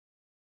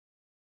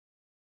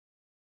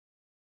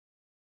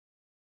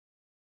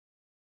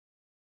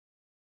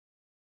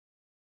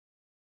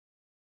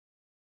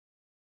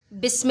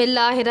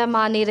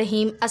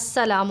Bismillahirrahmanirrahim.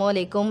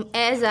 Assalamualaikum.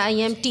 As I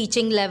am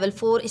teaching level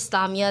 4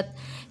 Islamiat,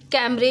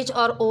 Cambridge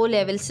or O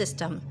level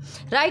system.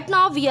 Right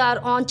now we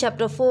are on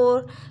chapter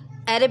 4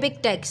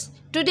 Arabic text.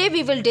 Today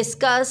we will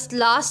discuss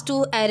last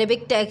two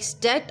Arabic texts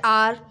that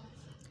are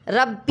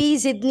Rabbi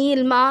Zidni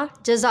Ilma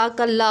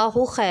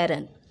Jazakallahu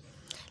Khairan.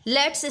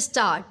 Let's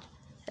start.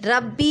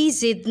 Rabbi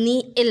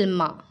Zidni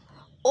Ilma.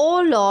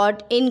 O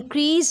Lord,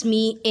 increase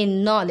me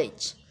in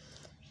knowledge.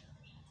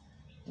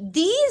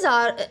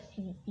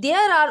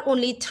 There are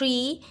only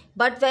three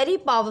but very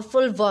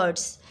powerful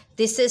words.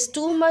 This is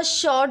too much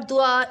short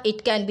dua.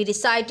 It can be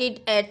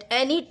recited at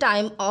any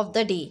time of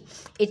the day.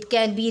 It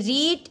can be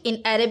read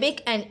in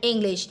Arabic and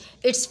English.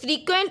 Its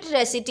frequent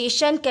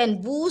recitation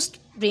can boost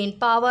brain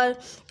power.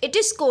 It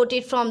is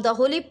quoted from the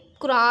Holy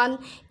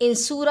Quran in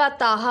Surah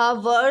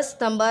Taha, verse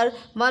number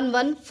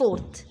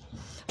 114.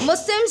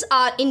 Muslims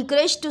are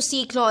encouraged to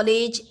seek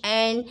knowledge,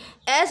 and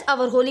as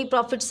our Holy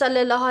Prophet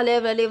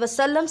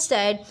ﷺ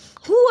said,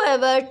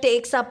 whoever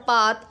takes a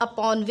path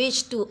upon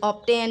which to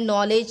obtain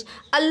knowledge,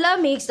 Allah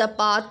makes the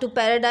path to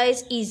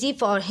paradise easy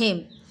for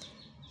him.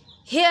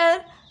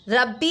 Here,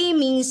 Rabbi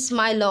means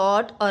my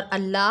Lord or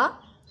Allah.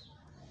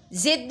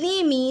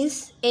 Zidni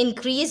means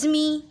increase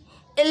me.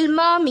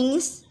 Ilma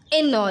means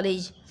in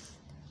knowledge.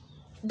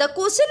 The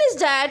question is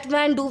that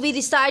when do we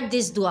recite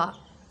this dua?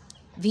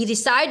 We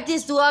recite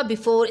this dua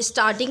before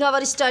starting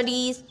our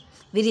studies.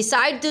 We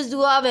recite this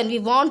dua when we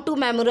want to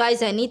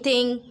memorize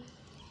anything.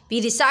 We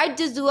recite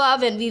this dua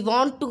when we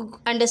want to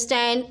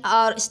understand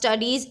our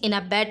studies in a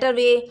better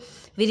way.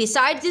 We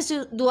recite this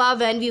dua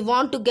when we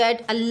want to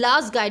get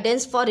Allah's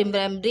guidance for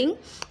remembering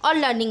or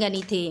learning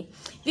anything.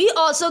 We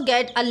also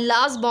get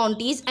Allah's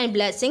bounties and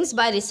blessings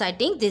by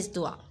reciting this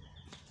dua.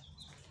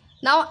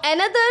 Now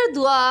another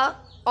dua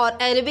or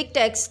Arabic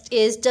text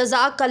is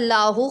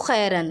Jazakallahu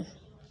Khairan.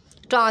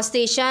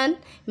 Translation: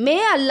 May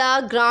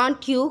Allah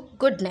grant you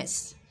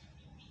goodness,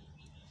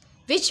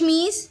 which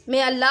means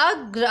may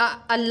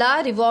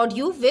Allah reward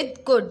you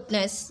with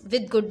goodness.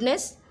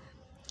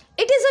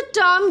 It is a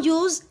term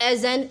used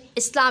as an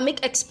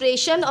Islamic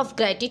expression of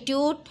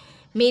gratitude,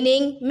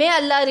 meaning may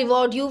Allah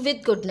reward you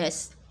with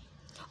goodness.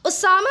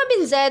 Usama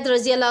bin Zaid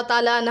Raziyallahu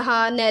Ta'ala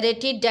anha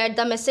narrated that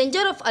the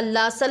Messenger of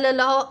Allah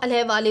Sallallahu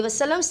Alaihi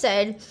Wasallam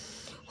said,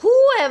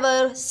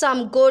 whoever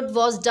some good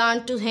was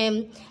done to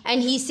him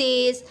and he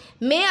says,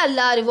 may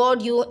Allah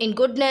reward you in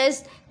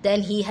goodness,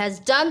 then he has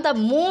done the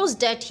most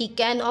that he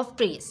can of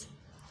praise.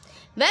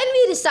 When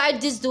we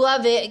recite this dua,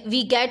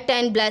 we get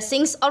 10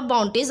 blessings or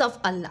bounties of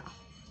Allah.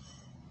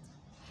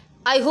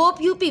 I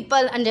hope you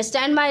people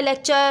understand my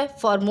lecture.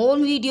 For more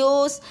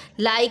videos,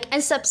 like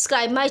and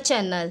subscribe my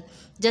channel.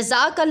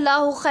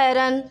 Jazakallahu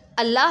Khairan.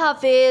 Allah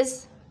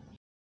Hafiz.